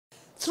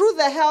Through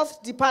the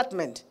health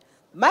department,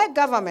 my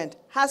government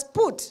has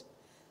put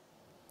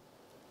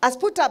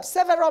up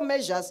several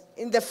measures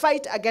in the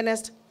fight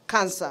against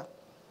cancer.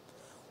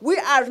 We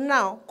are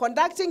now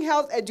conducting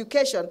health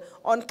education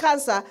on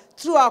cancer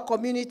through our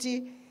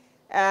community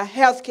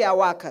healthcare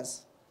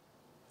workers.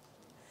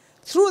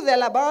 Through the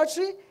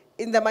laboratory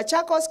in the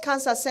Machakos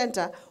Cancer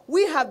Center,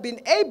 we have been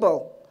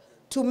able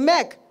to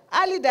make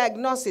early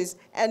diagnosis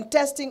and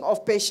testing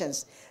of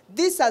patients.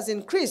 This has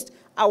increased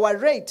our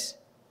rate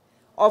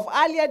of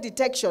earlier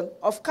detection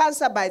of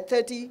cancer by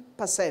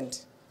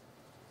 30%.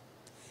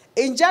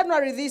 In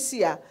January this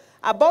year,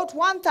 about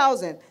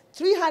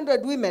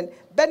 1,300 women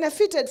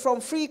benefited from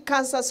free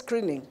cancer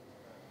screening.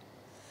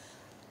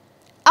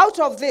 Out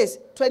of this,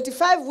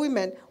 25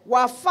 women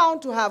were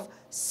found to have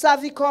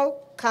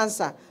cervical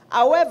cancer.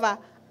 However,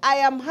 I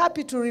am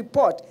happy to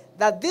report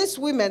that these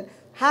women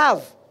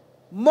have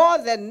more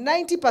than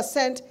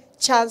 90%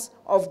 chance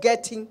of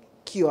getting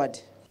cured.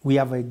 We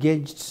have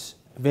engaged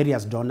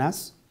various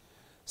donors.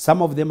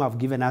 Some of them have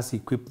given us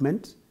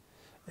equipment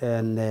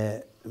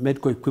and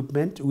medical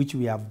equipment, which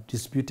we have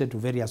distributed to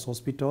various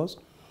hospitals.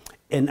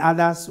 And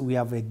others, we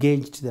have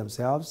engaged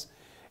themselves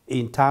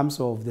in terms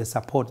of the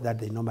support that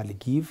they normally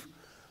give.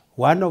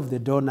 One of the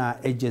donor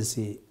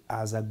agency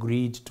has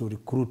agreed to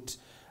recruit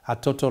a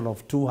total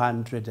of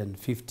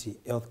 250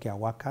 healthcare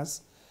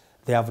workers.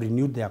 They have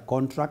renewed their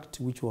contract,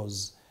 which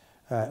was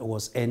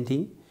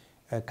ending,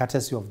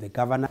 courtesy of the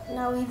governor.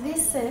 Now with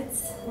these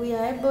sets, we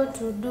are able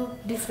to do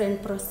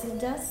different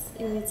procedures,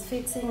 if it's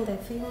fixing the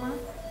femur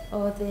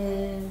or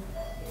the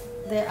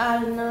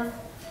ulnar,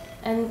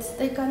 and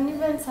they can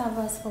even serve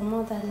us for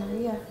more than a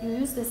year. You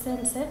use the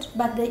same set,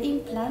 but the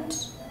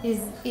implant is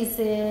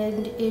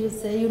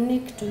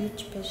unique to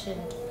each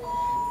patient.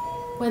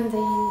 When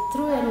they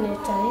through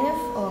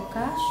NHIF or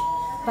cash,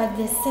 but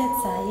the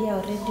sets are here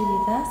already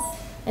with us,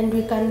 and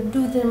we can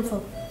do them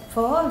for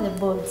all the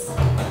bones.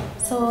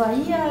 So a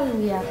year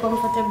we are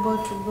comfortable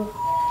to go.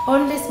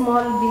 Only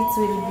small bits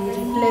will be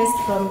replaced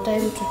from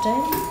time to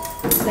time,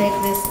 like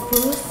the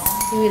screws.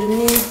 You will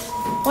need,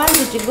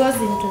 once it goes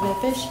into the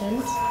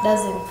patient,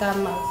 doesn't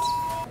come out.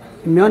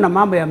 Nimeona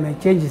mambo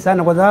yamechange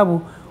sana kwa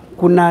sababu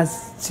kuna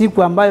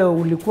siku ambayo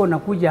ulikuwa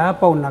unakuja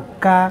hapa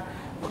unakaa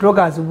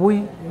kutoka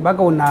asubuhi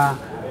mpaka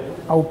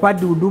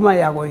haupati huduma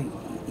ya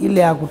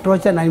ile ya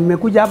kutosha, na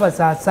nimekuja hapa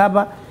saa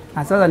 7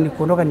 na sasa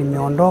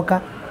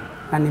nimeondoka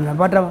na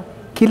nimepata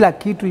kila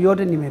kitu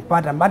yote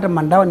nimepata. Hata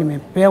mandawa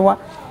nimepewa,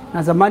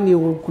 na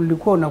zamani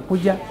kulikuwa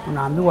unakuja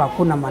unaambiwa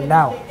hakuna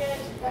mandawa.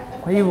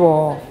 Kwa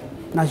hivyo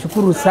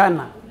nashukuru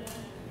sana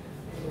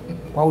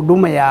kwa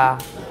huduma ya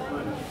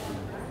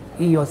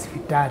hii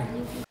hospitali.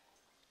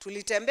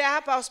 Tulitembea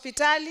hapa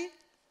hospitali,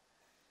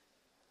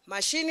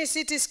 mashini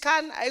CT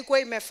scan haikuwa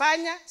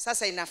imefanya,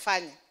 sasa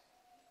inafanya.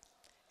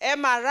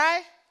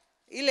 MRI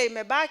ile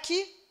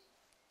imebaki.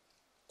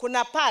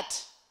 Kuna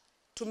part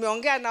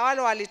tumeongea na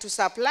wale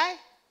walitusupply,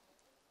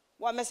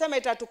 wamesema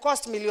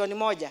itatucost milioni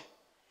 1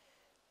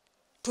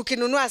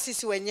 tukinunua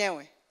sisi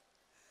wenyewe,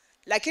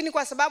 lakini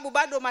kwa sababu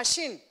bado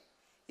machine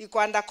iko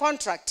under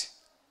contract,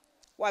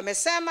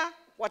 wamesema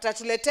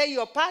watatuletea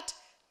hiyo part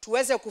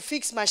tuweze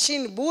kufix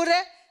machine bure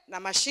na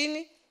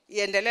machine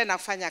iendelee na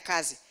kufanya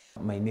kazi.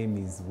 My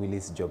name is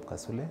Willis Job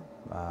Kasule,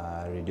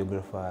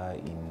 radiographer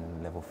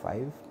in level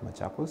 5,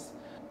 Machakos.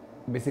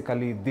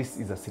 Basically, this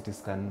is a CT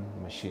scan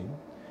machine.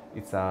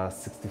 It's a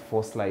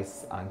 64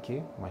 slice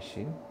Anke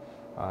machine.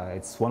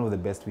 It's one of the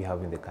best we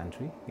have in the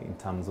country in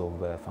terms of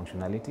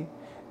functionality.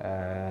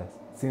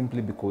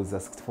 Simply because a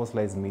 64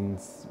 slice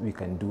means we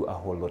can do a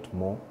whole lot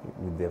more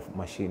with the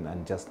machine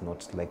and just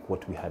not like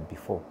what we had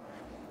before.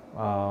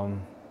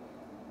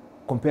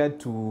 Compared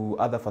to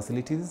other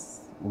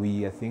facilities,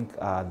 we I think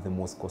are the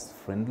most cost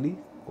friendly,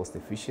 cost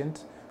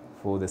efficient.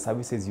 For the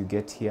services you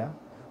get here,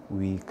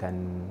 we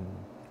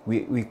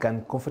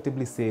can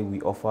comfortably say we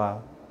offer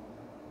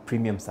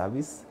premium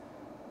service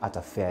at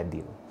a fair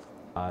deal.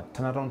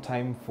 Turnaround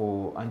time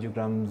for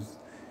angiograms,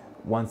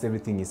 once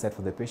everything is set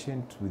for the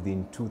patient,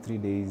 within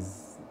 2-3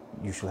 days,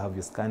 you should have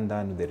your scan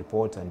done with the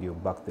report and you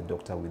back the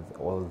doctor with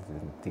all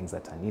the things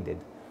that are needed.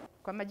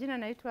 Kwa majina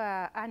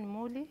naitwa Ann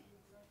Muli.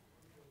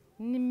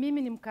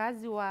 Mimi ni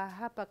mkazi wa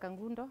hapa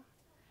Kangundo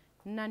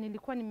na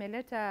nilikuwa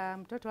nimeleta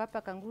mtoto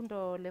hapa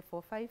Kangundo level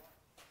 5.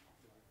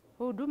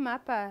 Huduma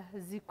hapa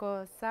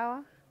ziko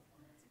sawa,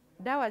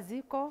 dawa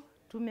ziko,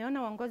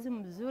 tumeona uongozi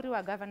mzuri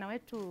wa gavana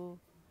wetu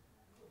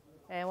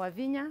wa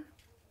Vinya.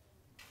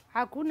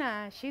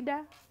 Hakuna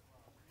shida,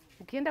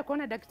 ukienda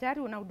kuona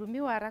daktari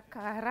unahudumiwa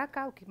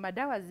haraka,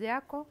 madawa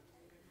yako,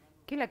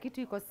 kila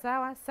kitu iko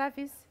sawa,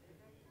 service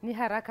ni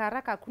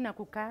haraka, hakuna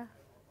kukaa.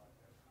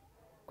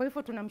 Kwa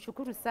hivyo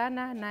tunamshukuru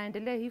sana na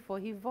endelee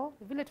hivyo.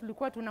 Vile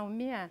tulikuwa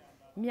tunaumia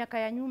miaka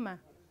ya nyuma,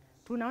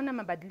 tunaona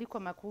mabadiliko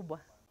makubwa.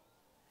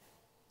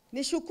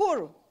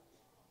 Nishukuru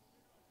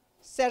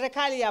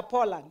serikali ya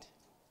Poland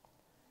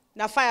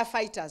na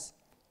firefighters.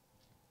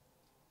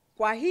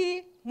 Kwa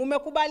hii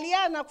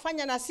mmekubaliana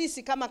kufanya na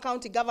sisi kama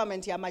county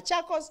government ya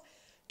Machakos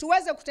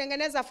tuweze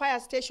kutengeneza fire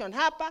station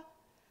hapa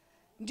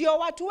ndio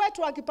watu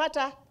wetu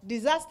wakipata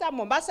disaster,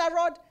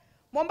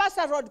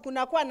 Mombasa Road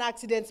kunakuwa na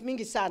accidents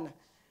mingi sana.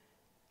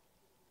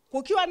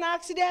 Kukiwa na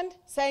accident,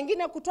 saa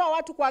ingine kutoa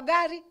watu kwa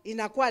gari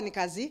inakuwa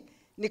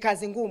ni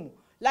kazi ngumu.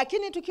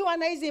 Lakini tukiwa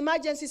na hizi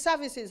emergency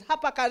services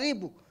hapa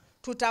karibu,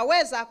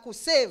 tutaweza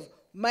kusave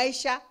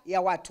maisha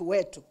ya watu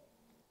wetu.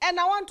 And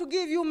I want to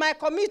give you my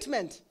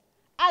commitment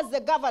as the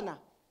governor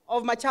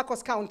of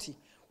Machakos County.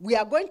 We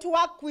are going to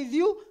work with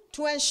you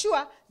to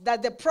ensure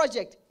that the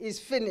project is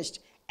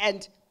finished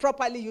and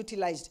properly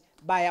utilized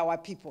by our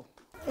people.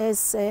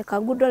 As a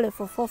Kangundo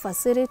Level 4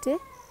 facility,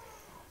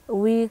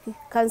 we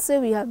can say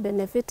we have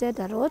benefited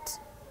a lot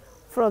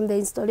from the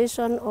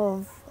installation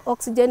of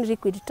oxygen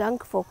liquid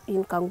tank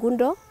in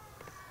Kangundo.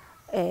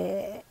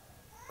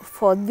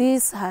 For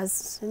this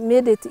has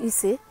made it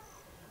easy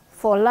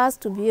for us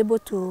to be able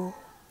to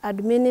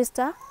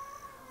administer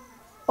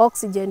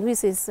oxygen,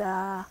 which is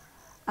a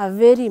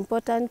very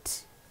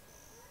important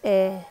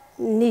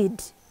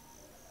need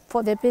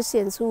for the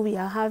patients who we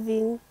are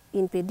having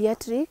in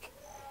pediatric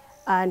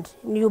and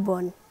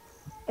newborn.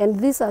 And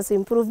this has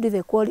improved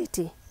the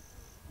quality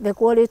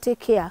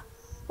care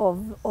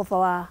of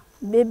our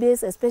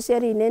babies,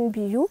 especially in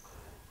NBU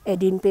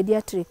and in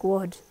pediatric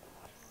ward.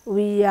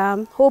 We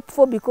are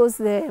hopeful because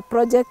the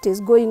project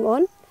is going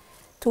on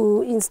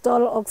to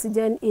install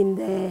oxygen in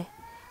the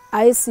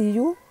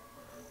ICU,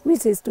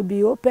 which is to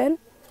be open,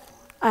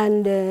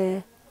 and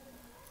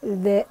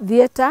the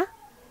theater.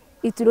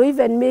 It will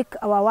even make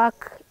our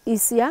work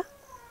easier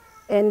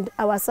and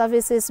our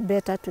services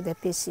better to the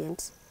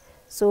patient.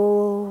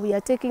 So we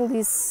are taking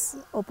this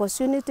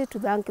opportunity to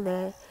thank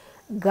the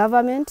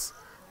government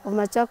of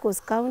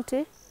Machakos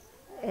County,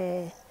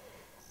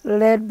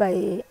 led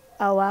by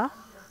our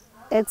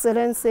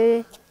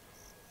Excellency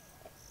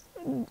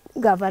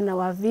Governor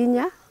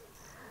Wavinya.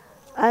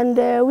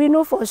 And we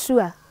know for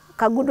sure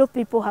Kangundo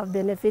people have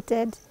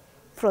benefited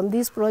from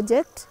this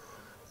project.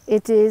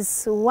 It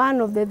is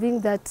one of the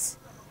things that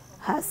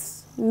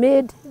has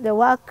made the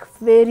work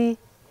very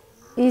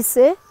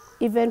easy,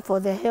 even for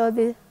the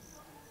healthy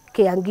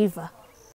caregiver.